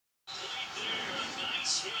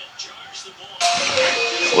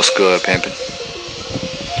What's good, pimpin'?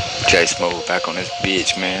 J Smoove back on this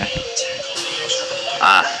bitch, man.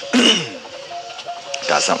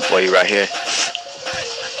 Got something for you right here.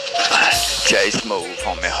 J Smoove,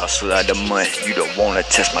 homie, hustle out the money. You don't wanna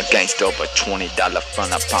test my gangsta over $20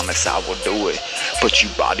 front. I promise I will do it. Put you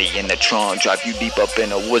body in the trunk, drive you deep up in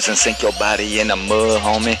the woods and sink your body in the mud,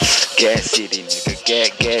 homie. Gas City,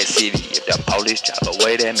 nigga, gas City. If the police drive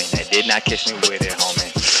away, that mean they did not catch me with it, homie.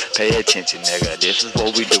 Pay attention, nigga, this is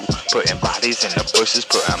what we do. Putting bodies in the bushes,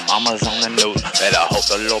 putting mamas on the news. Better hope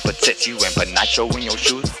the Lord protect you and put nacho in your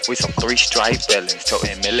shoes. We some 3-stripe felons,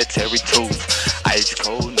 toting military tools. Ice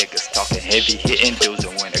cold niggas talking heavy hitting dudes.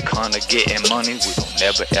 And when it come to getting money, we gon'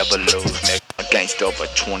 never ever lose, nigga. Gangsta over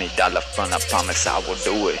 $20 front, I promise I will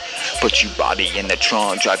do it. Put you body in the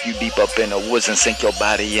trunk, drive you deep up in the woods and sink your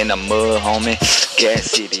body in the mud, homie.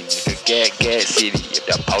 Gas City, nigga, gas City. If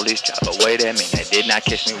the police drive away, that mean they did not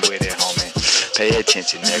catch me with it, homie. Pay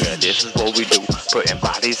attention, nigga, this is what we do. Putting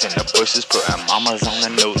bodies in the bushes, putting mamas on the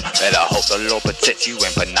news. Better hope the Lord protect you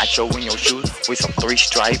and put nacho in your shoes. We some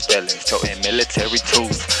 3-stripe felons, toting military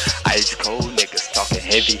tools. Ice cold niggas talking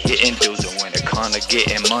heavy hitting dudes. And when it come to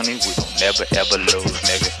getting money, we gon' never ever lose,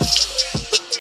 nigga.